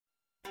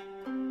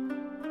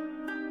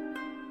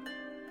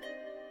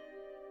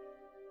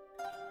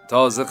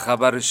تازه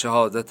خبر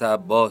شهادت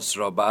عباس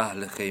را به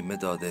اهل خیمه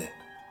داده،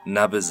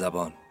 نه به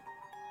زبان.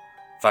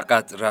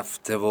 فقط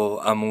رفته و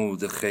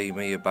عمود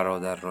خیمه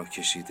برادر را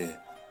کشیده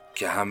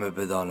که همه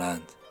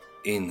بدانند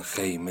این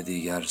خیمه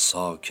دیگر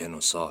ساکن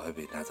و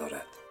صاحبی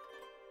ندارد.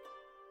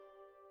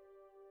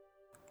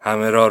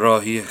 همه را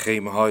راهی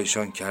خیمه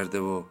هایشان کرده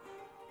و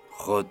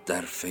خود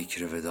در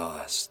فکر وداع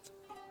است.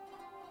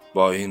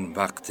 با این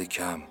وقت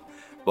کم،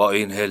 با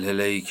این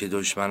هلهله‌ای که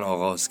دشمن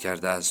آغاز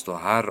کرده است و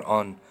هر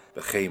آن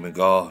به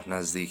خیمگاه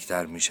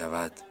نزدیکتر می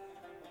شود،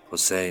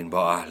 حسین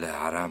با اهل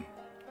حرم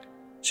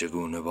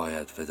چگونه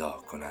باید وداع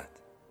کند؟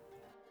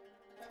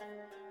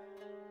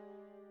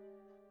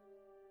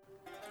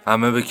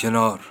 همه به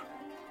کنار،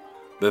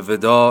 به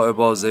وداع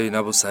با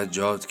زینب و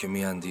سجاد که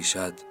می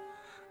اندیشد،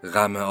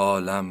 غم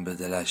عالم به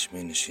دلش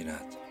می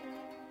نشیند.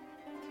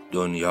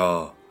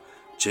 دنیا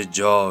چه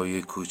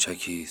جای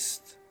کوچکی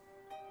است.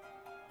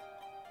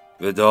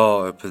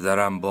 وداع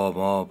پدرم با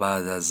ما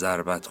بعد از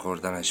ضربت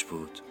خوردنش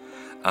بود،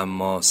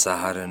 اما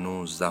سحر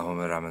 19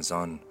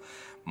 رمضان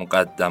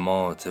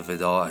مقدمات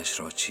وداعش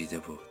را چیده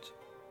بود.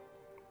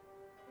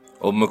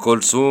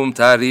 کلثوم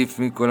تعریف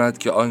می کند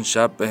که آن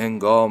شب به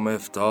هنگام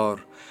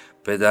افطار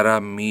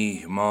پدرم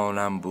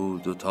میهمانم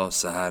بود و تا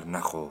سحر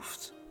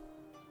نخفت.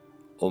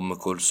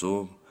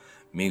 کلثوم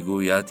می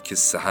گوید که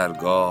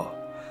سحرگاه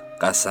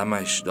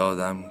قسمش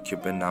دادم که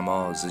به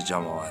نماز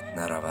جماعت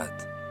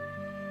نرود،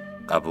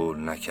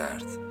 قبول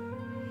نکرد.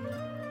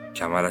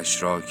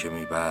 کمرش را که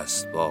می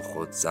بست با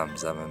خود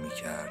زمزمه می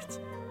کرد: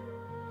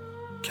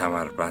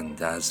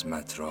 کمربند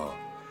عزمت را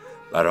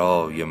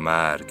برای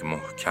مرگ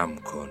محکم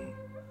کن،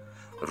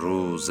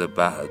 روز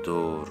بعد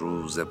و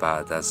روز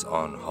بعد از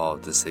آن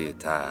حادثه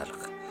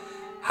تلخ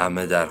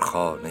همه در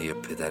خانه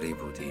پدری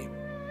بودیم،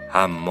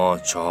 هم ما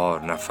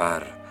 4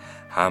 نفر،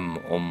 هم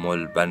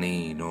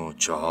البنین و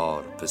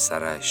 4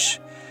 پسرش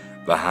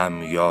و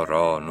هم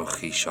یاران و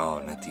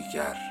خیشان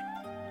دیگر.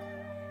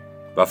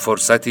 و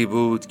فرصتی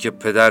بود که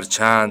پدر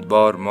چند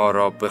بار ما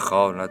را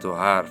بخواند و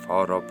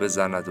حرفها را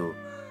بزند و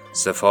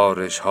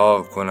سفارش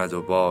ها کند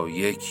و با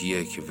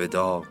یک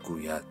وداع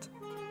گوید.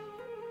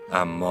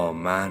 اما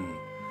من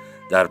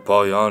در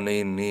پایان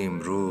این نیم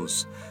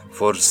روز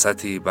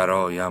فرصتی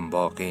برایم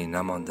باقی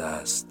نمانده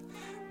است.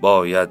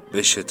 باید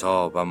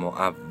بشتابم و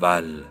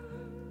اول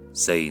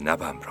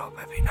زینبم را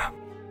ببینم.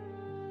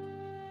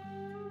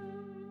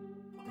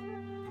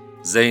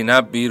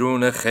 زینب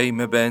بیرون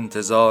خیمه به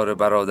انتظار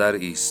برادر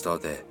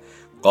ایستاده.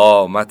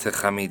 قامت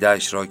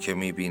خمیده‌اش را که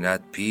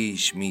می‌بیند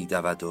پیش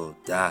می‌دود و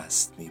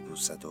دست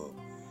می‌بوسد و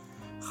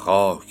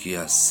خاکی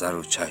از سر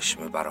و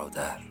چشم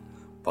برادر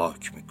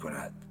پاک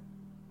می‌کند.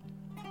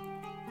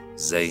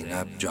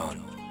 زینب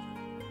جان،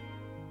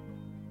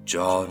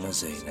 جان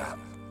زینب،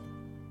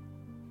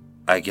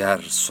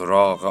 اگر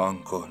سراغ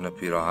آن کهنه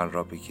پیراهن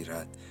را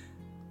بگیرد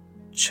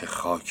چه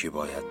خاکی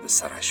باید به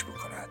سرش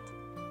بکند.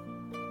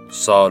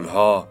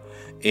 سالها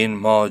این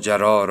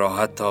ماجرا را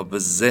حتی به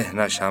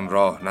ذهنش هم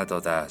راه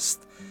نداده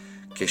است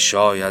که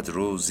شاید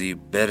روزی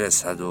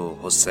برسد و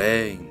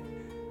حسین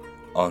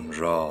آن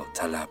را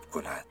طلب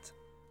کند.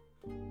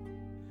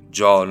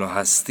 جان و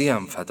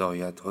هستیم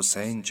فدایت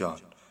حسین جان،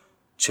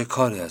 چه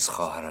کاری از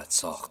خواهرت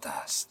ساخته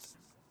است؟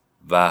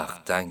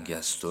 وقت تنگ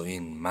است و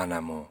این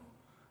منم و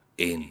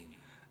این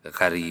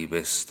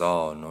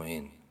غریبستان و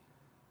این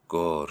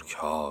گرگ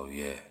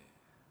های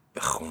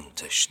به خون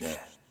تشنه.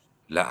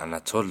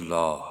 لعنت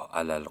الله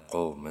علی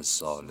القوم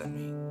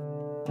الظالمین.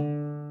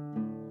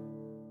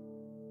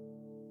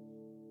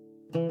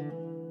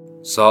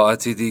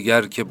 ساعتی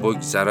دیگر که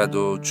بگذرد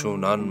و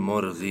چونان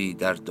مرغی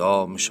در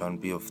دامشان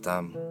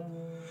بیفتم،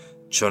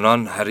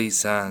 چنان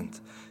حریصند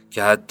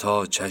که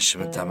حتی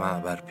چشم طمع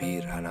بر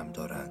پیرهنم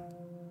دارند.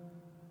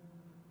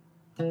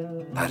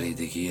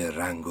 پریدگی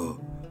رنگ و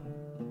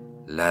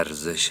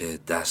لرزش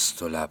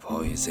دست و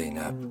لبهای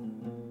زینب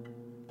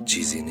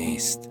چیزی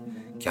نیست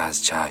که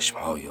از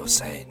چشمهای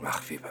حسین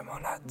مخفی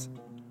بماند.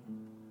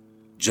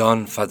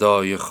 جان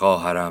فدای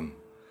خواهرم،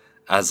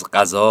 از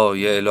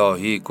قضای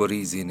الهی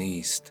گریزی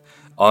نیست.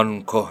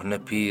 آن کهنه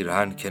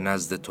پیرهن که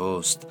نزد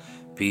توست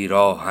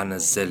پیراهن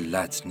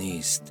ذلت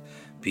نیست،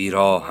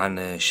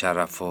 پیراهن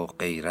شرف و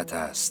غیرت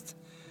است.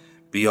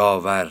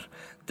 بیاور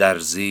در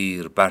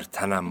زیر بر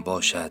تنم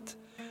باشد،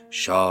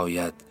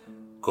 شاید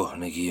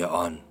کهنگی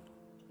آن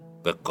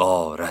به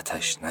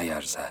غارتش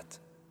نیرزد.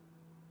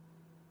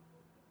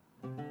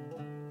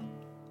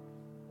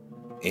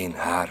 این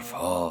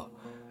حرفها،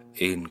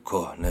 این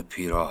کهنه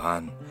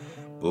پیراهن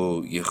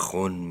بوی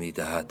خون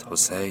میدهد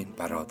حسین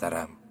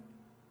برادرم،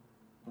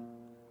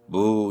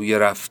 بوی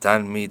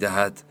رفتن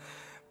میدهد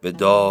به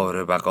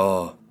دار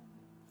بقا.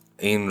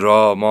 این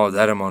را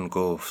مادرمان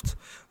گفت،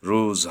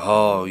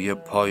 روزهای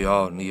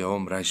پایانی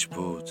عمرش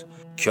بود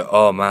که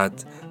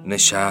آمد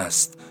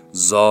نشست،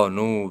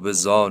 زانو به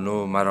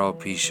زانو مرا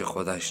پیش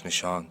خودش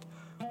نشاند.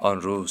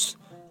 آن روز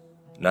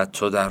نه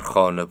تو در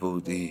خانه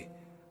بودی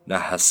نه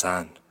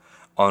حسن.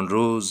 آن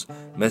روز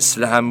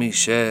مثل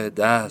همیشه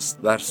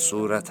دست بر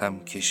صورتم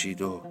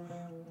کشید و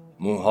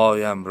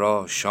موهایم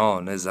را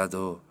شانه زد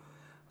و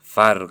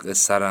فرق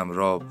سرم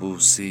را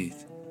بوسید.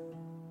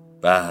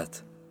 بعد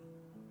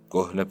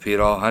کهنه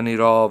پیراهنی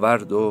را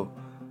آورد و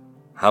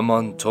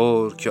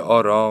همانطور که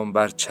آرام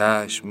بر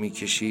چشم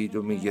میکشید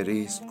و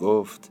میگریست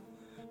گفت: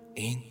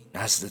 این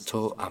نزد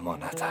تو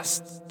امانت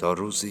است تا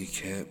روزی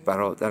که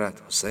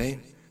برادرت حسین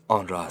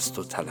آن را از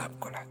تو طلب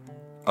کند.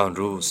 آن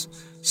روز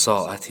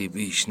ساعتی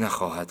بیش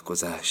نخواهد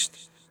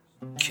گذشت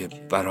که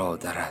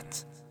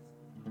برادرت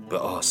به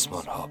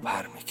آسمان ها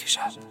پر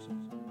میکشد.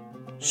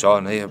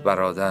 شانه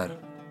برادر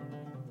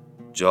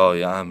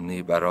جای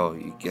امنی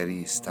برای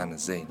گریستن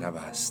زینب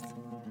است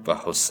و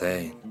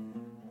حسین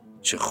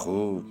چه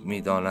خوب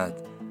میداند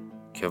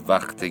که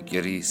وقت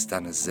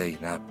گریستن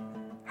زینب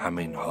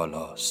همین حال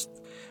است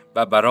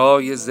و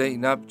برای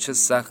زینب چه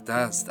سخت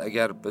است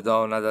اگر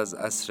بداند از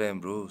عصر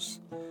امروز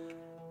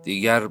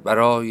دیگر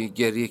برای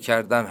گریه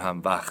کردن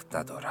هم وقت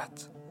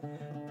ندارد.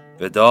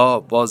 ودا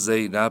با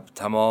زینب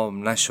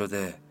تمام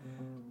نشده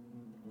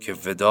که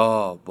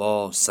ودا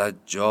با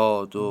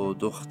سجاد و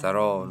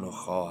دختران و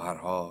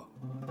خواهرها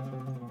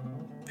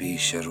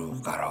پیش رو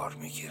قرار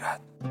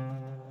میگیرد.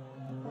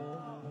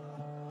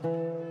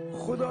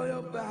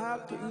 خدایا به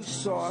حق این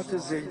ساعت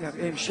زینب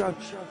امشب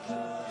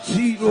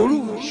زیر و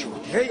رو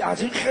میشد. هی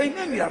از این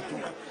خیمه میرفتون.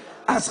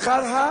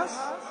 عسکر هست،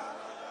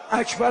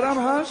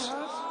 اکبرم هست،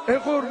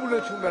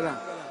 قربونتون برم،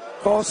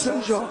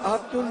 قاسم جان،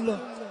 عبدالله،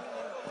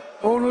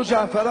 اونو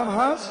جعفرم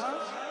هست.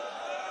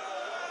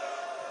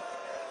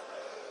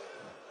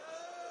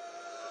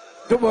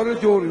 دوباره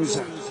دور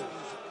میزن.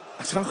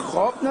 اصلا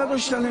خواب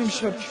نداشتن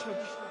امشب.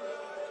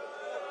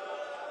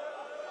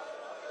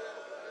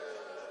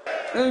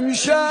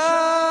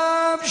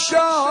 امشب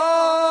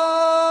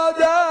شهادت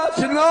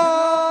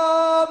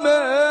نامه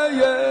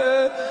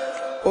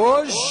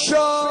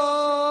عشاق.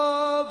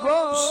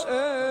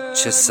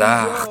 چه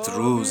سخت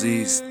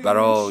روزی است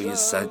برای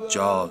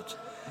سجاد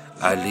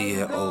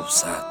علی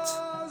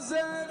اوسط.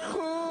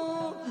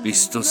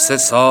 23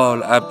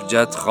 سال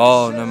ابجد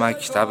خوان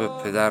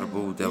مکتب پدر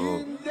بوده و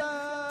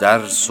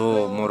درس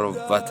و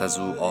مروت از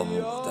او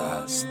آموخته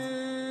است،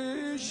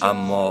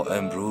 اما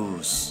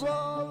امروز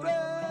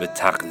به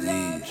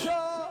تقدیر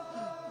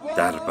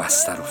در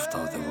بستر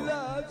افتاده و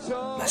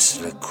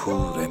مثل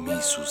کوره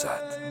می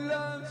سوزد.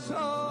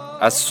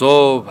 از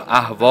صبح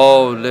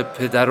احوال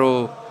پدر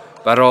و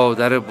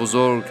برادر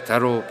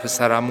بزرگتر و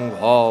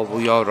پسرعموها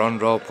و یاران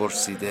را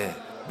پرسیده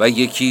و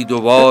یکی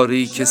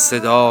دوباری که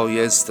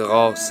صدای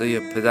استغاثه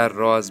پدر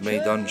را از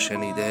میدان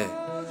شنیده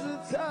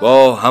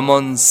با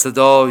همان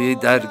صدای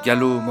در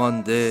گلو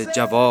مانده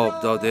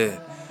جواب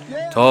داده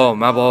تا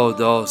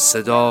مبادا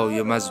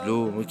صدای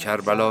مظلوم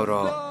کربلا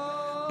را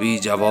بی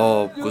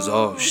جواب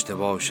گذاشته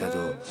باشد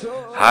و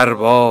هر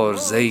بار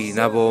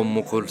زینب و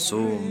ام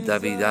کلثوم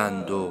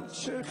دویدند و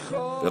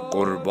به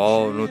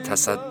قربان و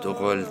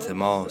تصدق و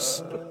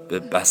التماس به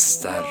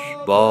بستر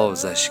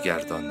بازش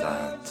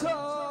گرداندند،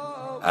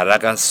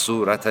 عرق از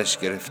صورتش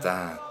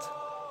گرفتند.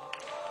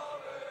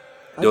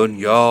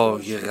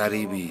 دنیای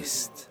غریبی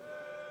است.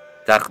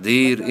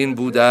 تقدیر این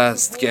بوده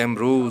است که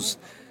امروز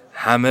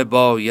همه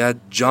باید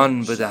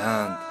جان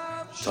بدهند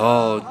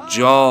تا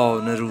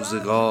جان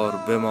روزگار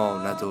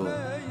بماند و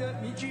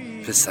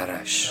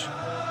پسرش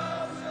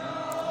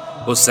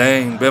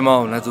حسین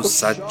بماند و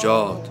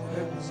سجاد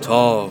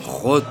تا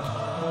خود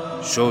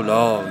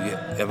شعلای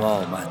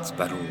امامت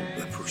بر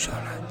او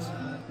بپوشاند.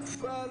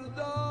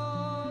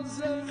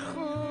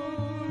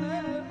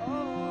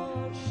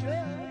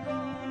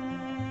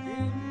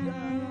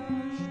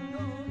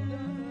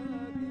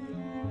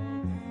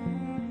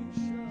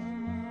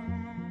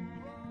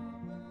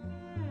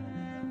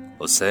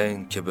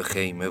 حسین که به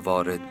خیمه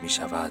وارد می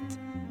شود،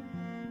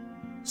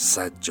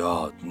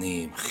 سجاد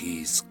نیم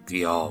خیز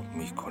قیام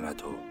می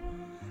کند و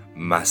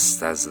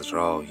مست از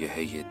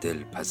رایحه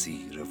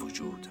دلپذیر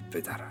وجود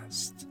پدر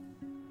است.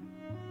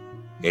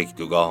 یک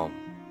دو گام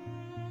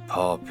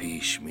پا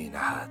پیش می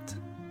نهد.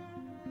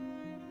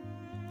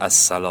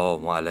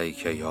 السلام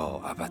علیک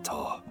یا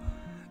ابتا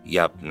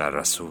یبن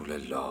رسول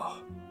الله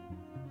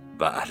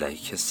و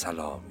علیک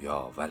السلام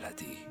یا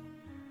ولدی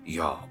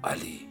یا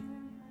علی.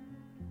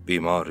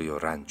 بیماری و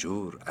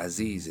رنجور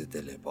عزیز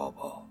دل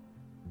بابا،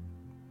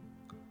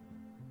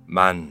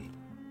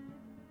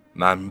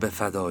 من به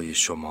فدای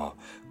شما.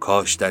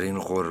 کاش در این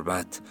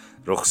غربت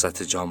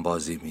رخصت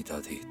جانبازی می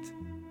دادید.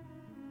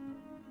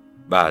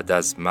 بعد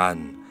از من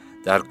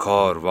در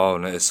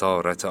کاروان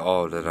اسارت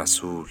آل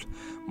رسول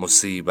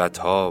مصیبت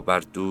ها بر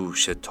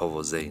دوش تو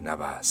و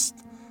زینب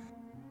است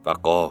و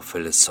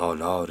قافل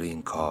سالار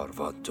این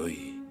کاروان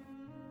تویی.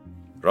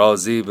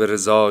 راضی به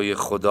رضای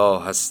خدا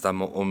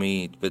هستم و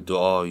امید به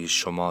دعای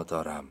شما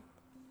دارم.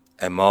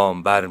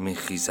 امام بر می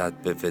خیزد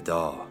به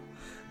ودا،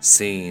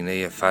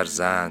 سینه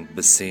فرزند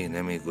به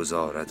سینه می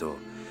گذارد و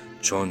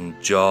چون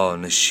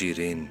جان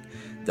شیرین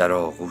در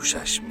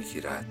آغوشش می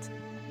گیرد.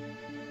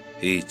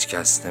 هیچ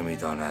کس نمی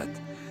داند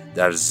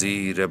در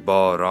زیر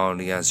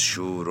بارانی از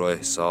شور و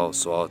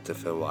احساس و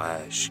عاطفه و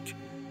اشک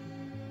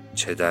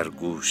چه در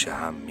گوش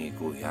هم می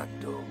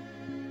گویند و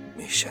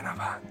می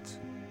شنوند.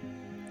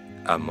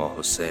 اما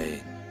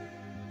حسین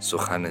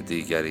سخن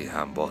دیگری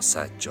هم با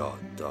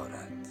سجاد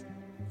دارد.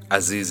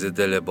 عزیز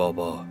دل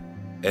بابا،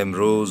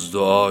 امروز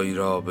دعایی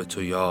را به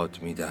تو یاد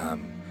می دهم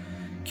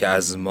که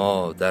از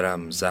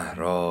مادرم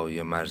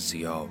زهرای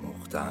مرزی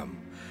آموختم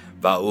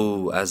و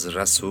او از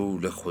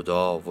رسول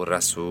خدا و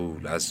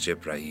رسول از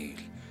جبرائیل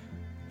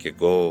که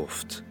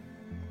گفت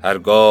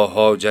هرگاه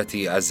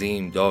حاجتی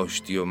عظیم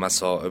داشتی و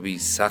مصائبی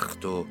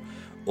سخت و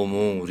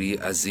اموری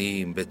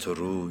عظیم به تو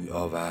روی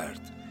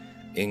آورد،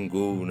 این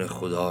گونه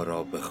خدا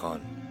را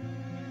بخوان: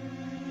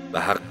 به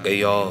حق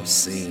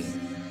یاسین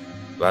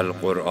و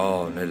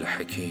القرآن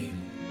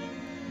الحکیم،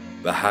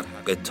 به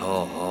حق طه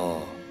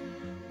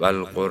و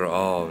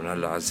القرآن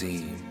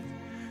العظیم،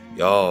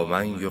 یا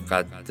من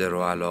یقدر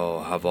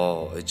علی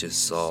حوائج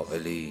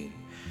السائلین،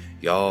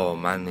 یا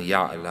من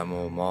یعلم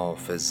ما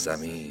فی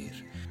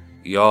الضمیر،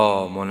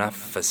 یا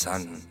منفسا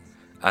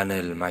عن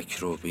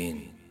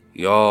المکروبین،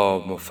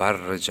 یا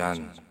مفرجا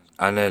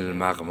عن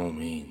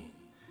المغمومین،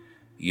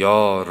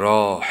 یا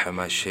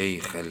راحم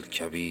شیخ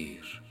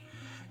الکبیر،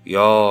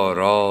 یا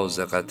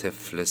رازق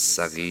طفل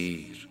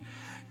الصغیر،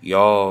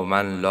 یا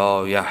من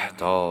لا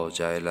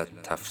یحتاج الی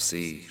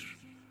التفسیر.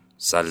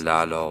 صل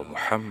علی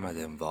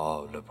محمد و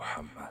آل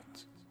محمد.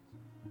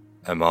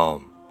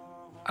 امام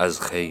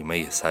از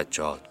خیمه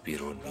سجاد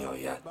بیرون می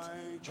آید،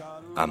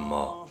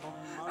 اما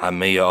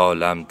همه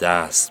عالم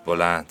دست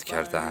بلند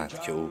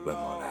کردند که او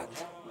بماند.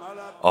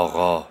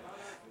 آقا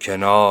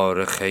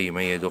کنار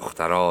خیمه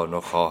دختران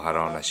و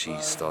خواهرانش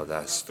ایستاده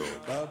است و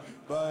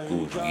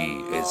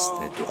گویی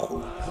اذن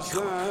دخول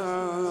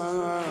می‌خواهد.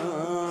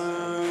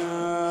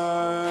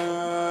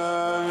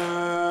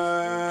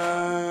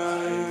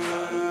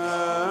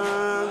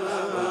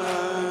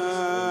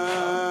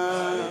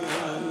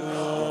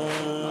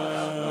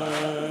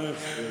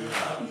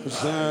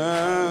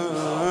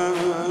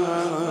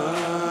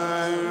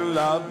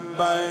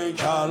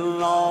 لبیک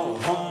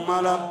اللهم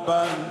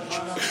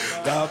لبیک،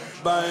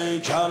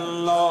 لبیک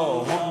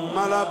اللهم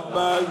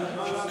لبیک،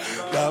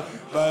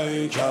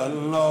 لبیک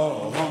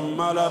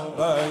اللهم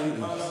لبیک،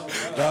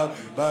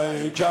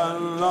 لبیک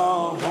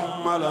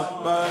اللهم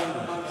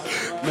لبیک.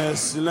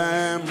 مثل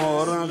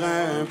مرغ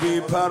بی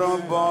پر و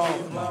بال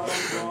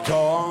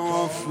تا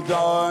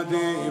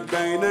افتادی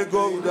بین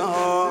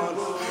گودال،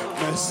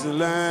 مثل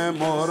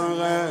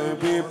مرغ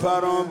بی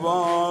پر و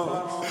بال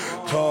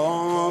تا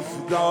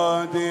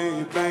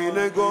افتادی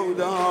بین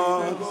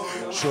گودال،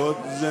 شد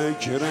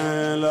ذکر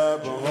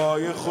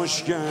لبهای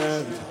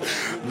خشکت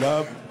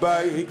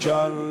لبیک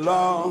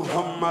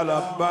اللهم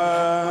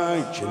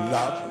لبیک،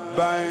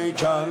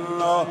 لبیک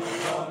اللهم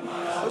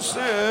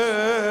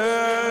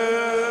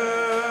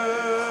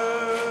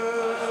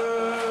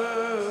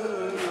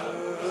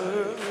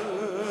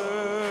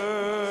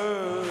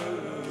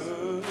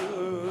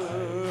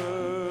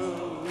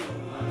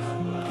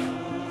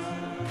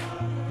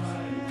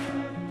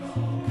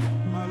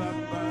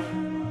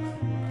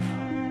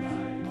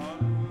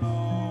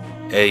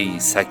ای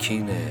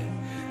سکینه،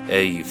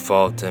 ای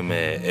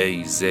فاطمه،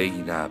 ای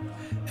زینب،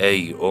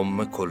 ای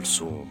ام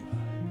کلثوم،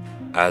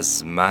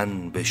 از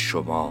من به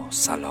شما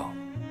سلام.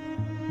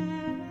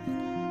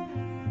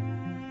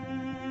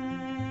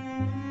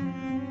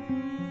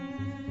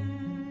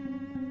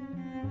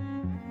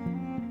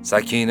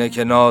 سکینه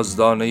که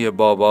نازدانه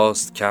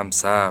باباست کم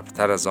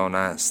صبرتر از آن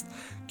است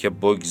که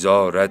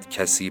بگذارد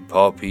کسی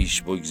پا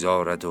پیش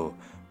بگذارد و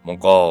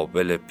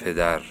مقابل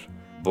پدر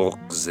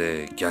بغض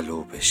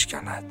گلو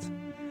بشکند.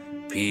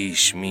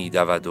 پیش می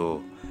دود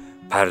و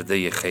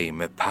پرده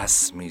خیمه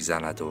پس می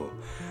زند و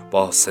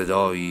با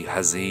صدایی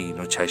حزین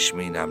و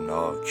چشمی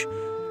نمناک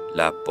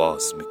لب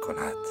باز می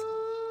کند: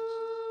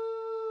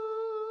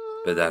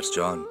 پدر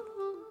جان،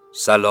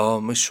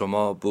 سلام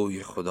شما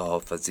بوی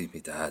خداحافظی می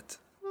دهد.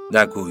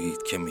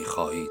 نگویید که می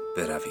خواهید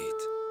بروید،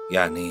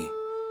 یعنی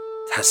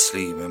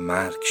تسلیم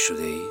مرگ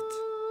شده اید؟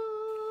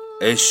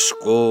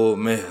 عشق و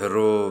مهر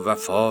و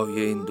وفای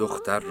این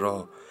دختر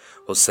را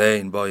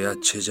حسین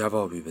باید چه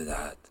جوابی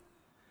بدهد؟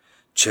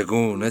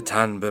 چگونه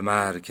تن به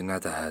مرگ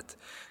ندهد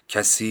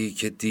کسی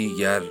که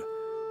دیگر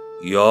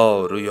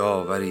یار و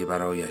یاوری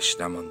برایش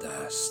نمانده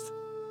است؟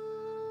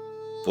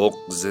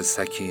 بغض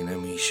سکینه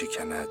می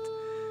شکند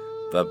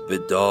و به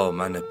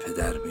دامن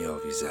پدر می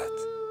آویزد.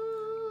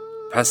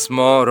 پس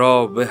ما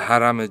را به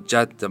حرم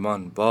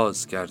جدمان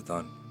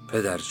بازگردان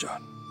پدر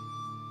جان.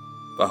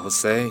 و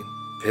حسین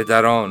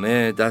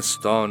پدرانه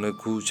دستان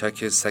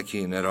کوچک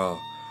سکینه را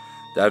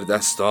در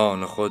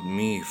دستان خود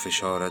می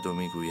فشارد و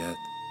می گوید: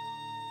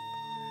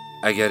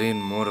 اگر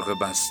این مرغ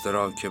بسته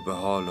را که به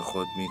حال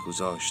خود می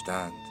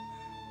گذاشتند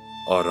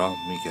آرام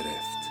می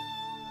گرفت.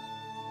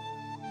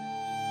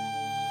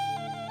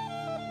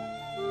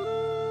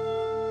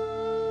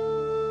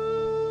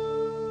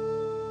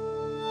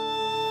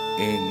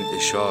 این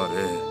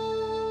اشاره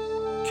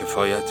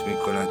کفایت می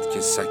کند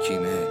که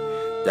سکینه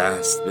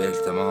دست به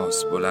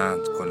التماس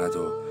بلند کند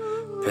و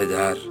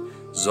پدر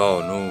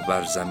زانو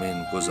بر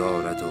زمین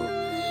گذارد و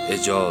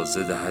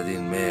اجازه دهد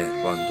این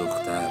مهربان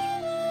دختر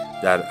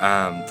در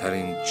امن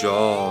ترین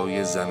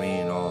جای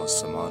زمین و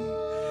آسمان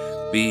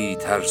بی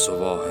ترس و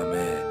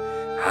واهمه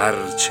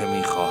هر چه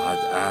می خواهد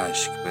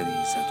اشک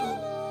بریزد و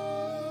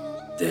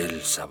دل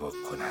سبک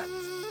کند.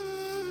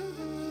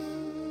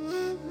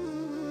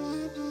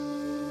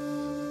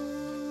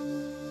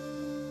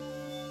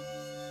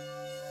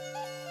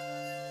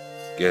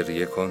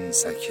 گریه کن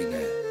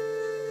سکینه،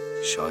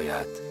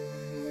 شاید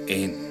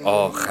این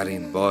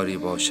آخرین باری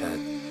باشد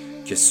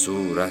که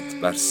صورت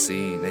بر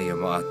سینه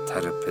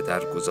معطر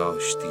پدر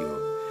گذاشتی و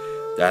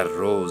در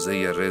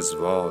روضه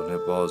رضوان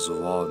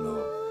بازوان و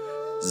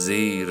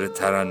زیر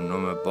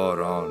ترنم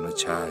باران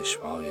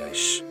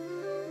چشمهایش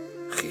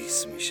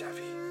خیس می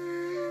شوی.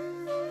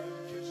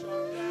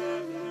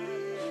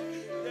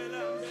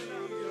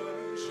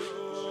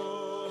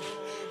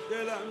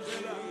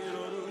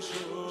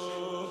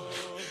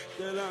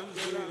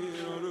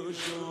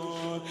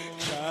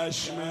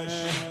 چشم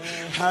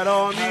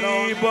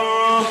حرامی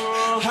با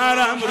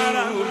حرم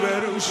رو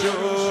برو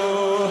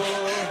شو،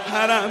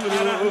 حرم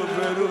رو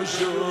برو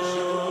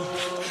شو،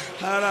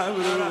 حرم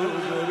رو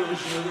برو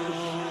شو.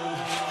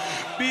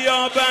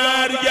 بیا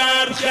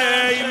برگرد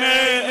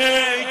خیمه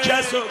ای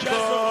کس و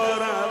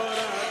کارم،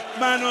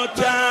 منو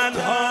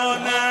تنها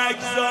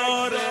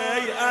نگذار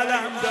ای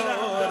علم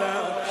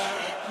دارم،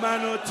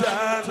 منو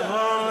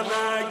تنها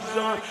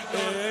نگذار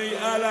ای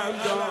علم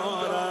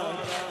دارم،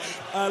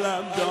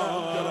 علم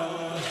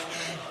دارم.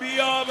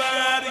 بیا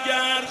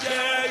برگرد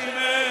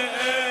خیمه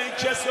ای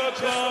کس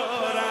و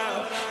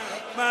کارم،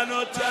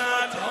 منو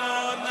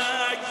تنها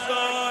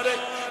نگذار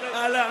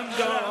علم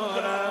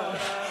دارم،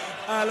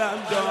 علم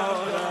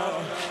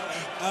دارم،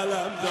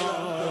 علم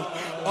دارم.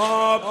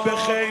 آب به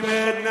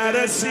خیمه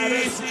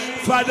نرسید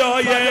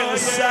فدای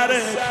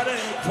سره،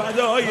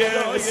 فدای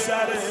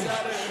سره،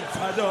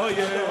 فدای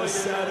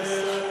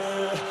سره.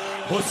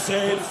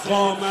 حسین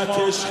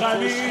قامتش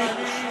خمید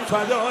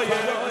فدای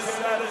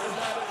سره،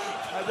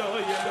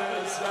 فدای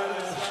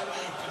سره،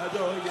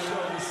 فدای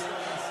سره.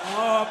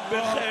 آب به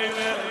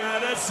خیمه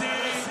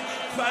نرسید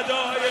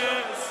فدای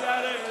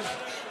سره،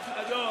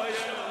 فدای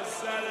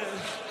سره،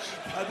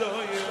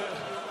 فدای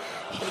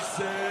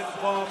حسین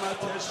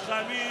قامتش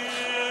خمید.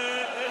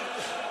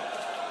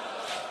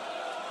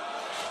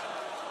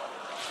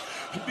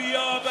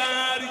 بیا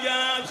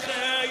برگرد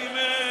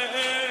خیمه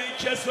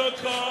ای کس و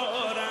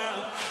کارم،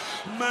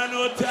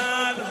 منو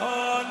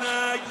تنها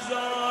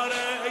نگذار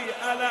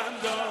ای علم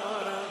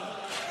دارم.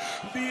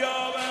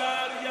 بیا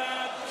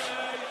برگرد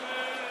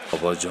خیمه.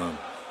 بابا جان،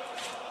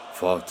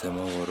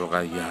 فاطمه و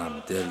رقیه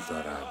هم دل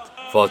دارند.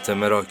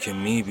 فاطمه را که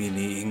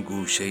میبینی این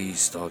گوشه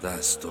ایستاده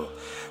است و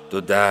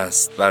دو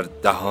دست بر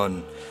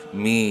دهان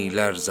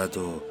میلرزد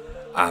و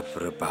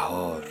ابر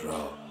بهار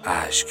را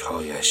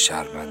اشکهایش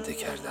شرمنده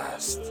کرده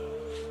است.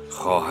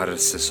 خواهر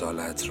 3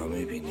 سالت را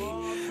میبینی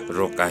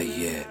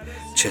رقیه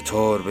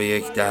چطور به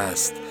یک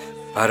دست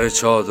پر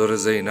چادر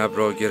زینب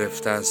را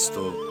گرفته است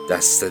و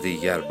دست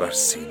دیگر بر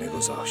سینه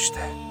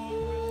گذاشته.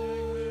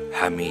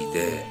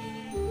 حمیده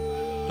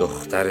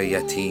دختر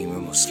یتیم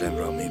مسلم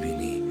را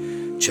میبینی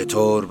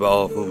چطور به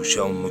آغوش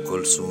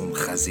کلثوم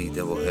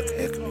خزیده و حق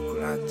حق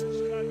میکند.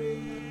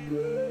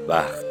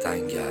 وقت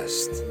تنگ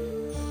است،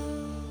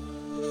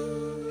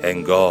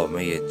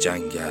 هنگامه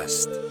جنگ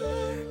است،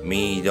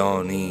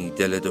 میدانی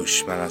دل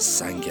دشمن از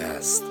سنگ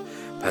است.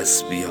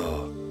 پس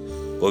بیا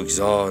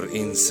بگذار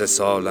این 3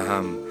 سال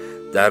هم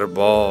در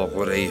باغ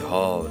و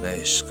ریحان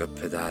عشق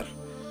پدر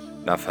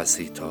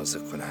نفسی تازه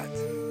کند.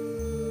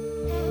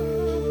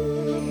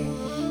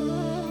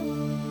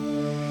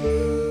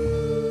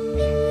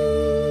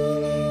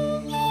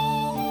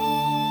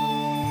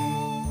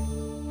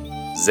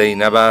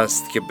 زینب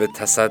است که به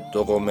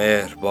تصدق و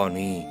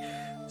مهربانی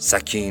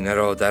سکینه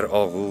را در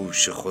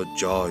آغوش خود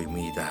جای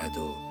می‌دهد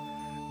و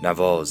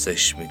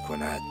نوازش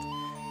می‌کند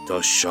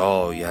تا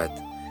شاید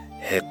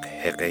حق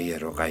حقه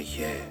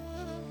رقیه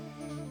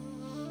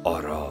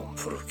آرام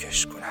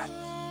فروکش کند.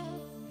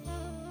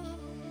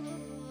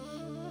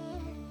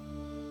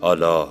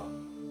 حالا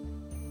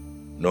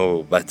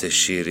نوبت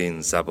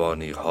شیرین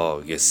زبانی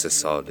های 3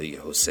 ساله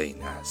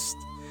حسین است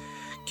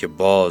که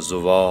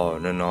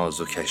بازوان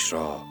نازکش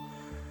را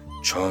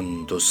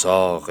چون 2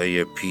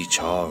 ساقه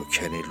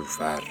پیچاک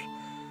نیلوفر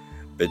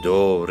به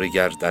دور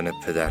گردن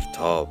پدر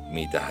تاب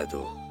می‌دهد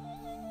و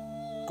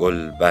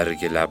گل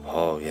برگ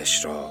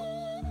لبهایش را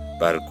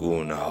بر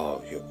گونه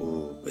های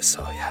او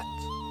بساید.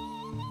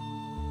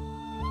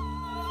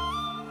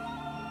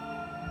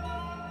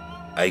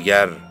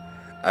 اگر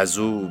از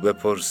او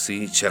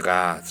بپرسی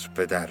چقدر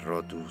پدر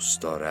را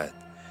دوست دارد،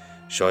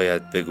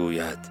 شاید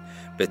بگوید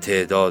به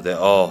تعداد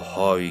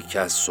آه‌هایی که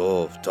از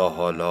صبح تا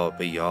حالا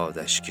به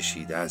یادش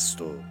کشیده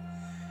است و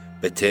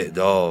به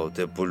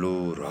تعداد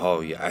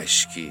بلورهای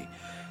اشکی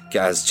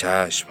که از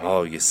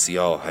چشمهای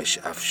سیاهش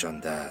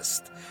افشانده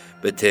است،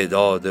 به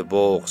تعداد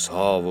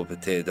بغض‌ها و به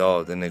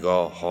تعداد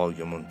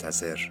نگاه‌های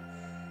منتظر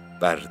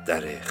بر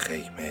در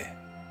خیمه،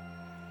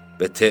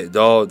 به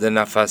تعداد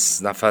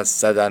نفس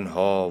نفس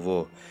زدن‌ها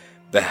و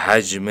به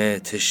حجم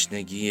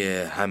تشنگی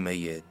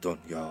همه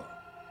دنیا.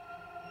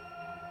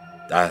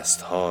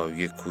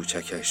 دست‌های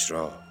کوچکش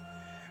را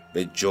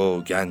به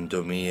جو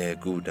گندمی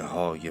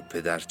گونه‌های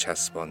پدر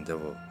چسبانده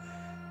و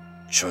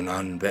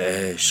چنان به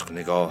عشق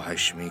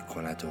نگاهش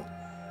می‌کند و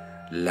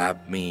لب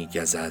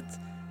می‌گزد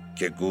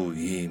که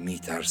گویی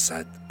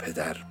می‌ترسد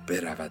پدر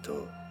برود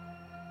و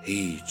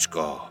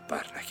هیچگاه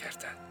بر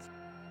نگردد.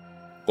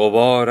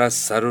 غبار از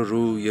سر و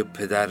روی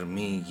پدر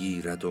می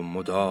گیرد و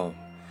مدام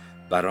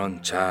بر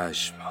آن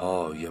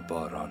چشم‌های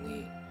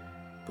بارانی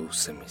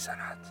بوسه می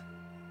زند.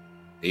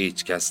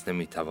 هیچ کس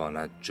نمی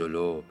تواند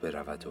جلو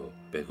برود و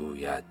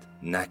بگوید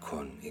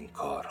نکن این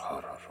کارها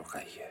را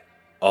رقیه.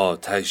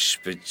 آتش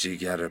به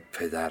جگر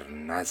پدر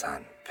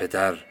نزن،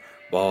 پدر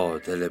با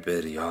دل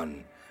بریان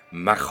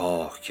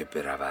مخواه که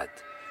برود.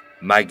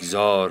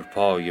 مگذار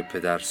پای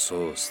پدر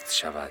سست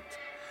شود،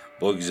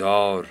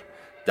 بگذار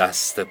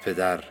دست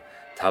پدر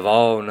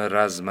توان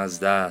رزم از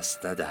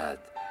دست ندهد.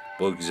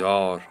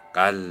 بگذار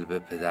قلب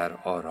پدر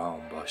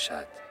آرام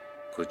باشد.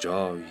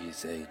 کجایی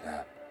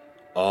زینب؟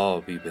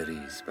 آبی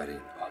بریز بر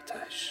این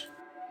آتش.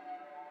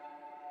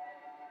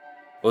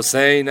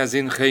 حسین از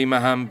این خیمه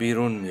هم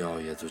بیرون می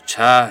آید و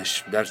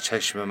چشم در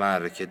چشم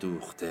معرکه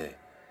دوخته،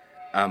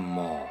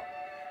 اما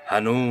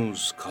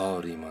هنوز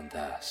کاری مانده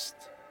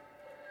است.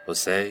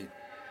 حسین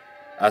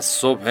از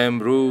صبح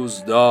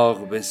امروز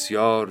داغ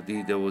بسیار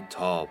دیده و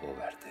تاب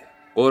آورده.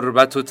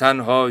 غربت و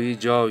تنهایی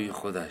جای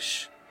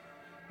خودش،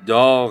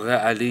 داغ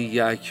علی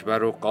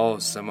اکبر و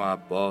قاسم و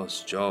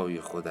عباس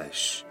جای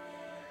خودش،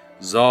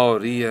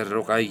 زاری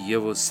رقیه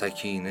و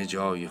سکینه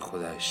جای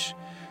خودش،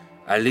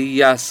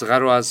 علی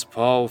اصغر و از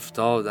پا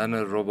افتادن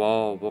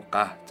رباب و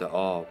قحط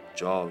آب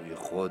جای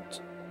خود.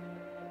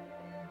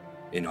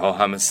 اینها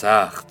همه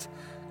سخت،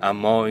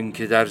 اما این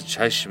که در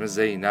چشم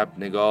زینب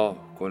نگاه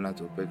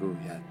کند و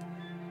بگوید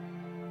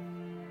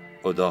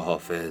خدا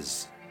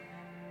حافظ،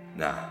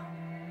 نه،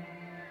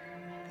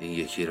 این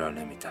یکی را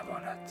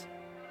نمیتواند،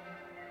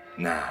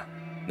 نه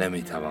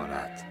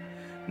نمیتواند،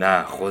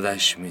 نه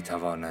خودش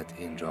میتواند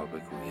این را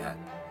بگوید،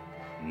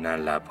 نه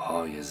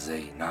لبهای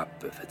زینب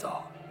به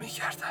فدا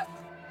میگردد.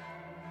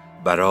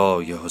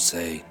 برای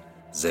حسین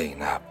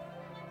زینب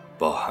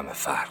با همه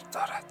فرق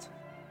دارد.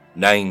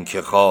 نه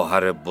اینکه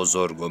خواهر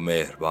بزرگ و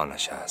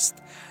مهربانش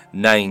است،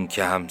 نه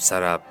اینکه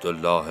همسر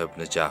عبدالله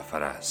ابن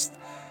جعفر است،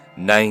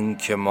 نه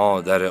اینکه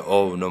مادر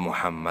اون و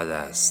محمد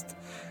است،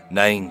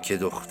 نه اینکه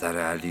دختر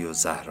علی و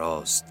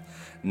زهراست،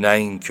 نه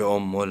اینکه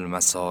ام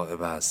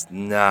المصائب است.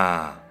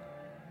 نه،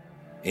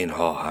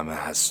 اینها همه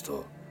هست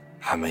و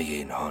همه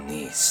اینها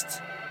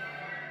نیست.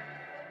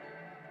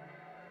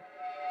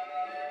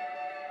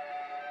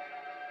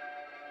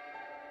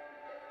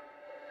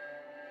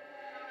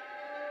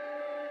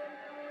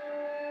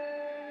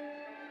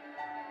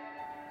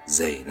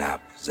 زینب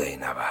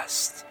زینب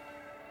است.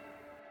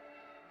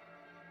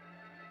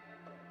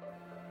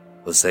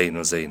 حسین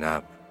و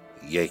زینب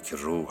یک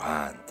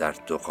روحند در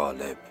دو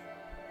قالب،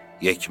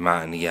 یک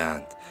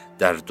معنیند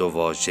در دو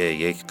واژه،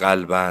 یک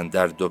قلبند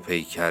در دو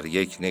پیکر،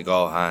 یک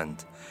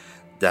نگاهند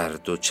در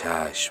دو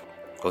چشم.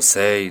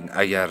 حسین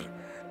اگر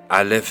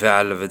الف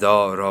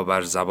الوداع را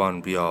بر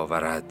زبان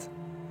بیاورد،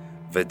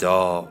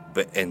 وداع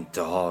به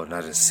انتها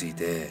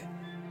نرسیده،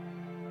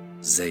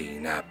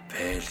 زینب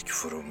پلک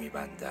فرو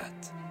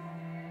میبندد.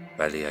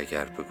 ولی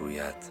اگر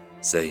بگوید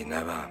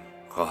زینبم،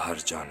 خواهر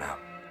جانم،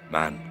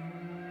 من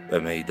به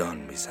میدان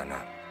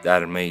میزنم،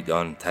 در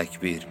میدان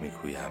تکبیر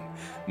میگویم،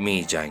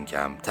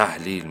 میجنگم،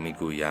 تحلیل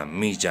میگویم،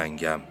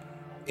 میجنگم،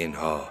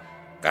 اینها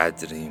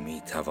قدری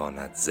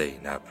میتواند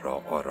زینب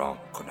را آرام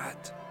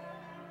کند.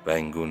 و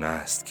اینگونه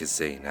است که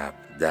زینب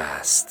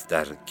دست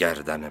در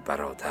گردن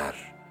برادر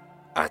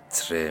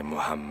عطر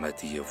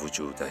محمدی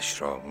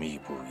وجودش را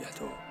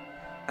میبوید و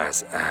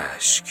از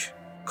اشک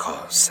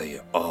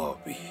کاسه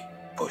آبی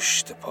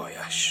پشت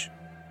پایش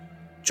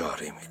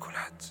جاری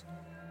میکند.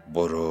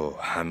 برو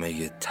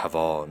همه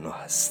توان و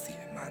هستی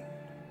من،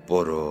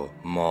 برو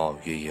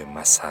مایه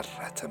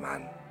مسرت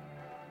من.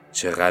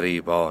 چه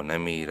غریبانه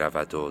می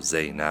رود و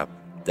زینب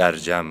در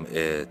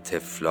جمع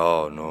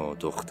طفلان و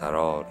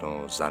دختران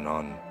و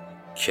زنان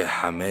که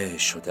همه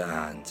شده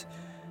اند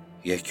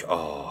یک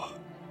آه،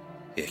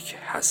 یک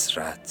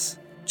حسرت،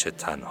 چه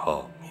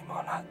تنها می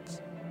ماند.